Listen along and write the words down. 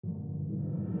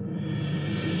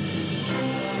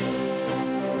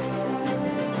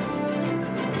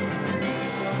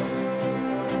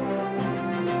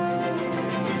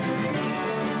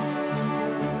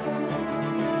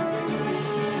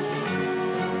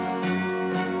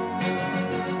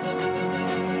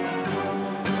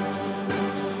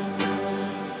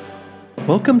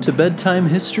Welcome to Bedtime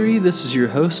History. This is your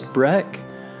host, Breck.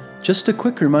 Just a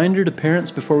quick reminder to parents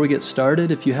before we get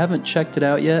started. If you haven't checked it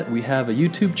out yet, we have a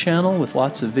YouTube channel with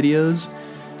lots of videos.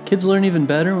 Kids learn even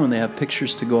better when they have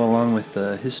pictures to go along with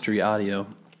the history audio.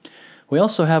 We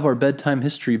also have our Bedtime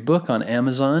History book on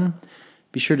Amazon.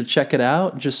 Be sure to check it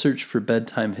out. Just search for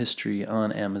Bedtime History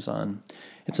on Amazon.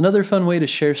 It's another fun way to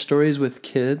share stories with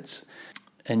kids,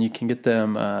 and you can get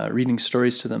them reading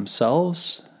stories to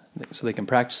themselves so they can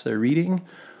practice their reading,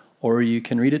 or you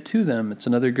can read it to them. It's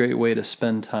another great way to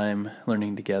spend time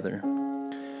learning together.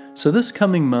 So this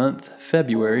coming month,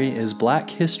 February, is Black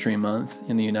History Month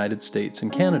in the United States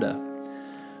and Canada.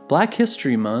 Black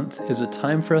History Month is a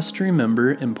time for us to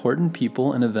remember important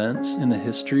people and events in the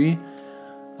history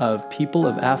of people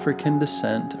of African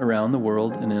descent around the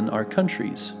world and in our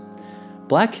countries.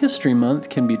 Black History Month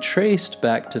can be traced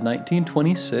back to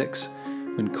 1926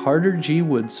 when Carter G.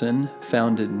 Woodson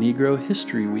founded Negro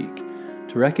History Week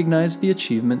to recognize the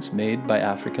achievements made by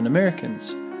African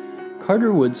Americans.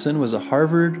 Carter Woodson was a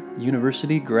Harvard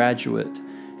University graduate,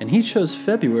 and he chose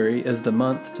February as the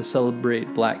month to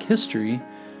celebrate Black history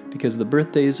because the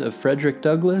birthdays of Frederick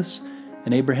Douglass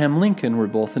and Abraham Lincoln were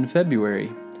both in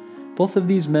February. Both of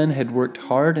these men had worked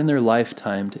hard in their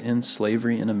lifetime to end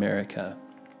slavery in America.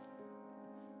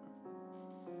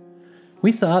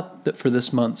 We thought that for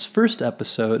this month's first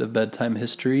episode of Bedtime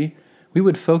History, we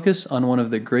would focus on one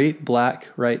of the great Black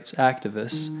rights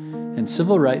activists and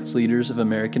civil rights leaders of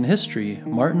American history,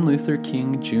 Martin Luther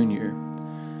King Jr.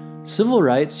 Civil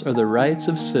rights are the rights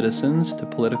of citizens to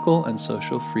political and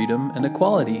social freedom and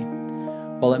equality.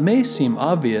 While it may seem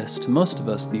obvious to most of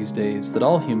us these days that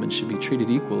all humans should be treated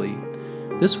equally,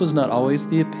 this was not always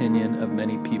the opinion of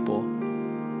many people.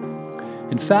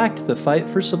 In fact, the fight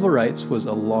for civil rights was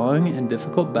a long and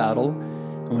difficult battle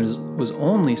and was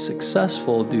only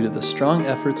successful due to the strong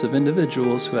efforts of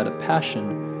individuals who had a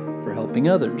passion for helping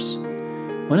others.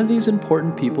 One of these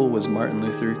important people was Martin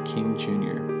Luther King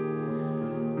Jr.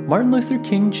 Martin Luther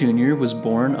King Jr. was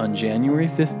born on January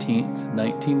 15,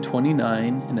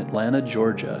 1929 in Atlanta,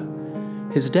 Georgia.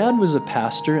 His dad was a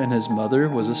pastor and his mother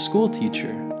was a school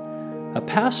teacher. A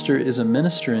pastor is a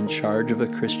minister in charge of a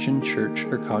Christian church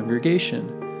or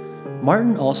congregation.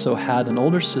 Martin also had an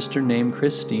older sister named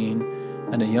Christine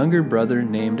and a younger brother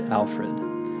named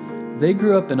Alfred. They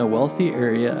grew up in a wealthy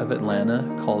area of Atlanta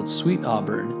called Sweet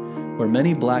Auburn, where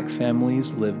many Black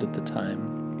families lived at the time.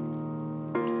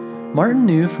 Martin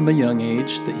knew from a young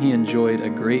age that he enjoyed a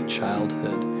great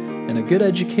childhood and a good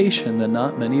education that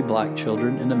not many Black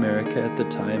children in America at the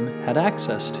time had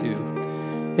access to.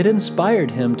 It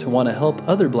inspired him to want to help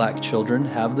other Black children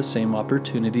have the same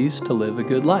opportunities to live a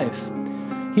good life.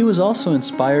 He was also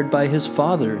inspired by his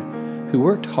father, who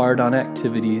worked hard on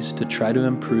activities to try to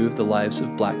improve the lives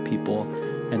of Black people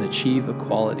and achieve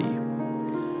equality.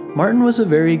 Martin was a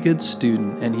very good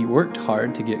student, and he worked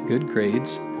hard to get good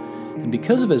grades, and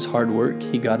because of his hard work,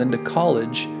 he got into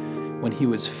college when he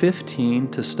was 15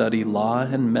 to study law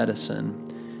and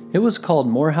medicine. It was called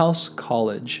Morehouse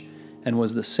College, and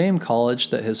was the same college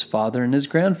that his father and his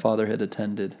grandfather had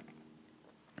attended.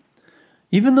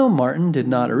 Even though Martin did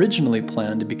not originally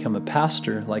plan to become a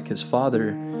pastor like his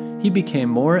father, he became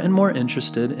more and more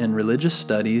interested in religious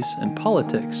studies and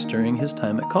politics during his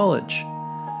time at college.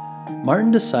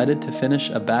 Martin decided to finish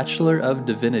a Bachelor of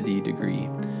Divinity degree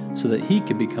so that he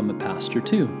could become a pastor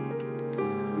too.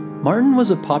 Martin was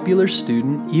a popular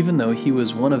student even though he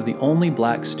was one of the only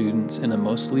Black students in a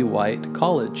mostly white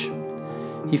college.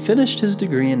 He finished his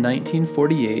degree in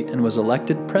 1948 and was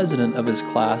elected president of his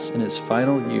class in his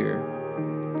final year.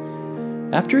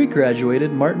 After he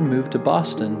graduated, Martin moved to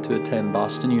Boston to attend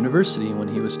Boston University when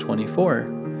he was 24.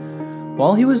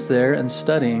 While he was there and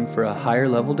studying for a higher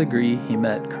level degree, he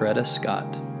met Coretta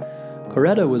Scott.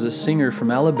 Coretta was a singer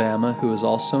from Alabama who was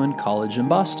also in college in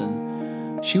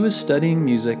Boston. She was studying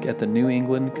music at the New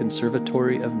England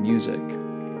Conservatory of Music.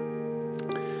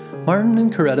 Martin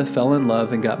and Coretta fell in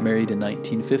love and got married in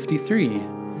 1953.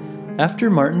 After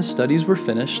Martin's studies were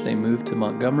finished, they moved to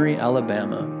Montgomery,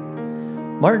 Alabama.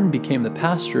 Martin became the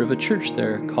pastor of a church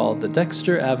there called the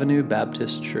Dexter Avenue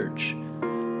Baptist Church.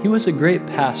 He was a great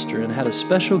pastor and had a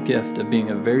special gift of being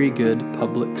a very good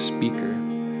public speaker.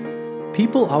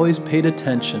 People always paid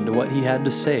attention to what he had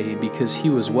to say because he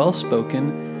was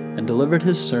well-spoken and delivered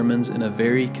his sermons in a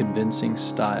very convincing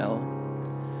style.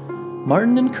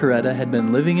 Martin and Coretta had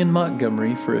been living in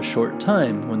Montgomery for a short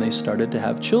time when they started to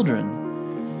have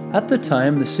children. At the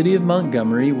time, the city of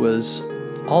Montgomery was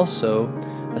also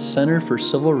a center for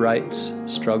civil rights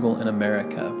struggle in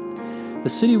America. The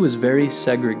city was very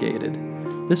segregated.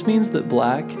 This means that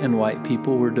Black and white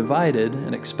people were divided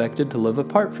and expected to live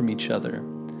apart from each other.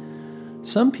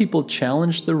 Some people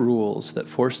challenged the rules that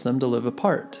forced them to live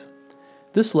apart.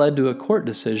 This led to a court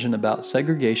decision about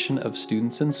segregation of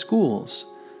students in schools.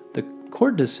 The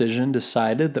court decision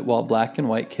decided that while black and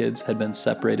white kids had been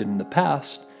separated in the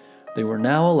past, they were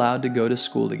now allowed to go to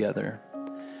school together.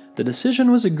 The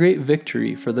decision was a great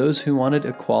victory for those who wanted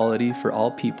equality for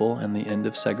all people and the end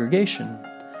of segregation.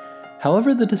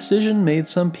 However, the decision made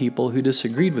some people who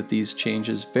disagreed with these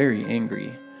changes very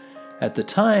angry. At the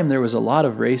time, there was a lot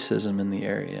of racism in the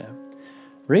area.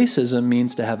 Racism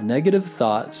means to have negative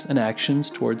thoughts and actions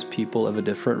towards people of a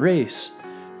different race,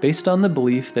 based on the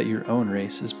belief that your own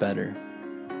race is better.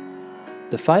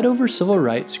 The fight over civil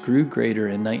rights grew greater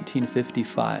in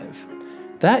 1955.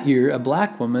 That year, a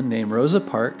black woman named Rosa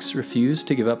Parks refused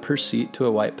to give up her seat to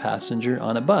a white passenger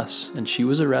on a bus, and she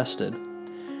was arrested.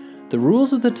 The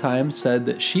rules at the time said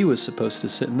that she was supposed to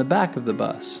sit in the back of the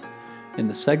bus, in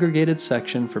the segregated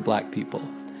section for black people.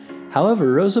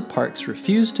 However, Rosa Parks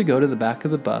refused to go to the back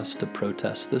of the bus to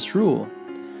protest this rule.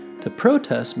 To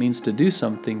protest means to do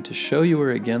something to show you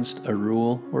are against a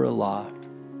rule or a law.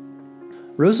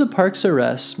 Rosa Parks'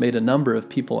 arrest made a number of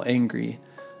people angry.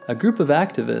 A group of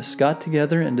activists got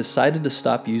together and decided to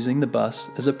stop using the bus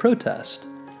as a protest.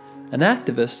 An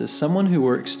activist is someone who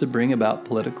works to bring about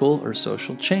political or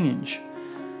social change.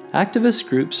 Activist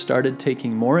groups started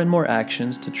taking more and more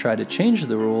actions to try to change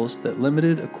the rules that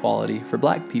limited equality for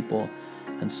black people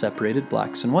and separated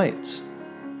blacks and whites.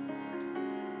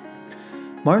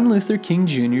 Martin Luther King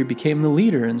Jr. became the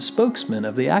leader and spokesman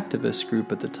of the activist group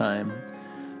at the time.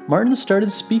 Martin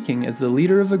started speaking as the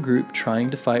leader of a group trying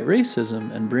to fight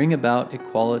racism and bring about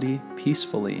equality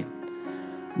peacefully.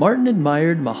 Martin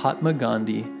admired Mahatma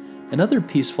Gandhi and other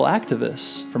peaceful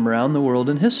activists from around the world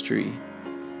in history.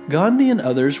 Gandhi and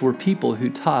others were people who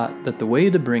taught that the way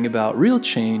to bring about real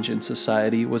change in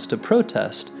society was to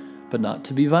protest, but not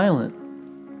to be violent.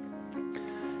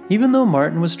 Even though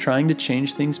Martin was trying to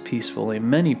change things peacefully,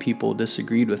 many people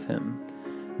disagreed with him.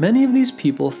 Many of these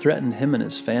people threatened him and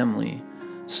his family.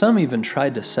 Some even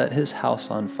tried to set his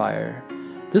house on fire.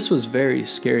 This was very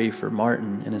scary for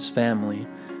Martin and his family,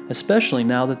 especially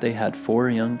now that they had 4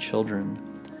 young children.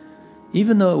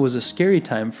 Even though it was a scary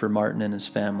time for Martin and his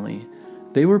family,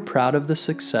 they were proud of the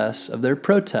success of their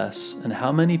protests and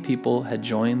how many people had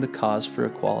joined the cause for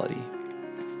equality.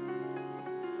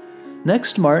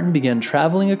 Next, Martin began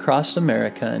traveling across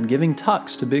America and giving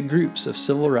talks to big groups of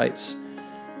civil rights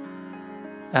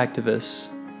activists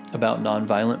about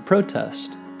nonviolent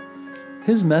protest.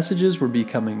 His messages were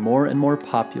becoming more and more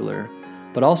popular,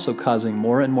 but also causing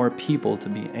more and more people to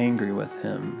be angry with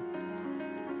him.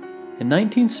 In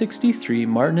 1963,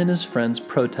 Martin and his friends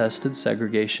protested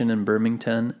segregation in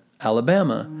Birmingham,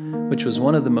 Alabama, which was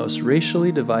one of the most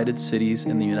racially divided cities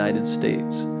in the United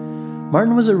States.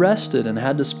 Martin was arrested and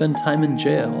had to spend time in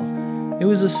jail. It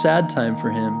was a sad time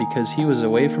for him because he was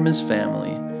away from his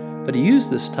family, but he used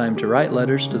this time to write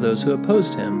letters to those who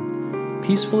opposed him,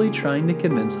 peacefully trying to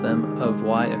convince them of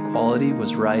why equality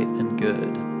was right and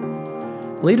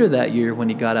good. Later that year, when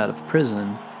he got out of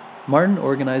prison, Martin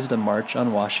organized a march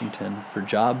on Washington for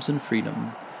jobs and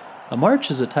freedom. A march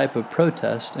is a type of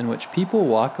protest in which people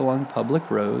walk along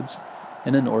public roads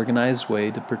in an organized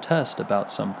way to protest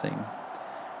about something.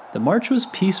 The march was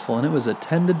peaceful and it was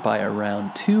attended by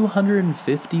around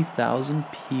 250,000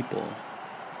 people.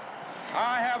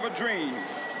 I have a dream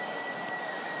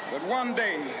that one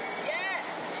day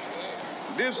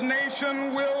this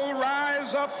nation will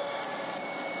rise up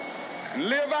and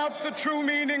live out the true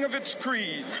meaning of its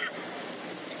creed.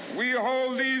 We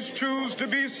hold these truths to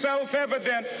be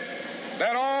self-evident,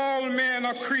 that all men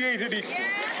are created equal.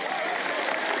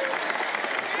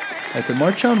 At the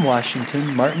March on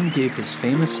Washington, Martin gave his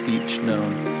famous speech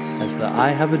known as the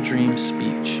I Have a Dream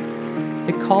speech.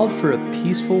 It called for a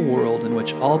peaceful world in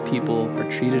which all people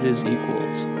are treated as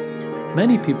equals.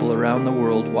 Many people around the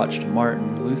world watched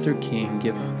Martin Luther King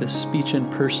give this speech in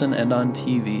person and on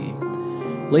TV.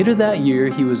 Later that year,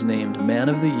 he was named Man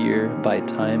of the Year by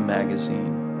Time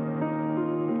magazine.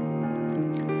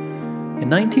 In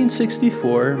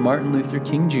 1964, Martin Luther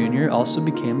King Jr. also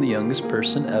became the youngest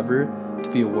person ever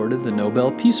to be awarded the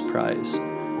Nobel Peace Prize.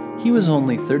 He was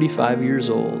only 35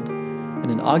 years old, and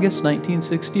in August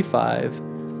 1965,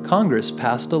 Congress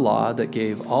passed a law that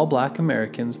gave all Black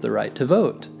Americans the right to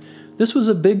vote. This was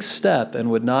a big step and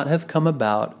would not have come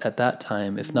about at that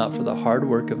time if not for the hard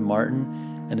work of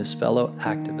Martin and his fellow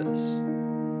activists.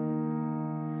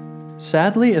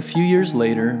 Sadly, a few years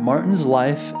later, Martin's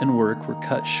life and work were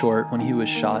cut short when he was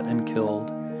shot and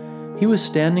killed. He was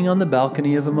standing on the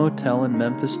balcony of a motel in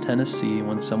Memphis, Tennessee,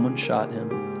 when someone shot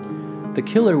him. The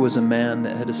killer was a man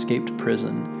that had escaped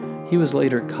prison. He was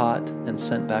later caught and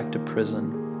sent back to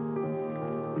prison.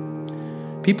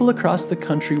 People across the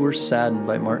country were saddened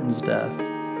by Martin's death.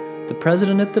 The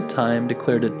president at the time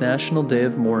declared a national day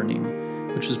of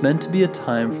mourning, which was meant to be a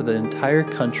time for the entire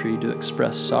country to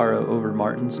express sorrow over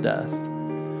Martin's death.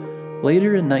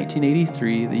 Later in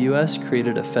 1983, the U.S.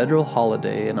 created a federal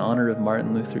holiday in honor of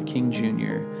Martin Luther King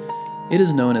Jr. It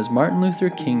is known as Martin Luther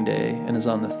King Day and is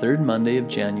on the third Monday of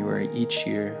January each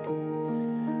year.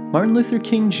 Martin Luther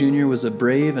King Jr. was a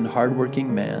brave and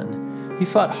hardworking man. He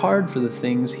fought hard for the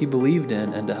things he believed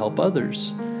in and to help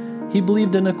others. He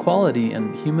believed in equality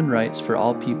and human rights for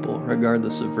all people,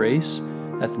 regardless of race,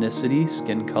 ethnicity,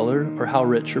 skin color, or how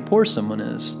rich or poor someone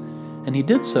is. And he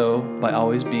did so by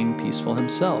always being peaceful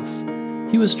himself.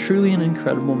 He was truly an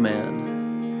incredible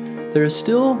man. There is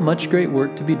still much great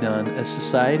work to be done as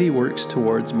society works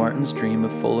towards Martin's dream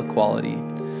of full equality.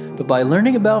 But by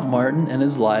learning about Martin and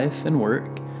his life and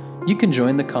work, you can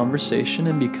join the conversation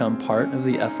and become part of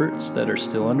the efforts that are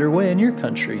still underway in your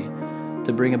country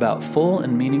to bring about full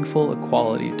and meaningful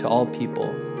equality to all people,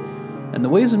 and the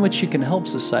ways in which you can help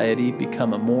society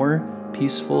become a more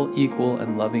peaceful, equal,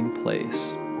 and loving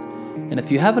place. And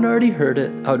if you haven't already heard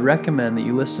it, I would recommend that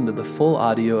you listen to the full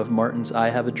audio of Martin's I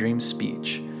Have a Dream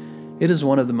speech. It is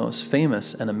one of the most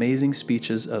famous and amazing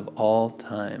speeches of all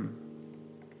time.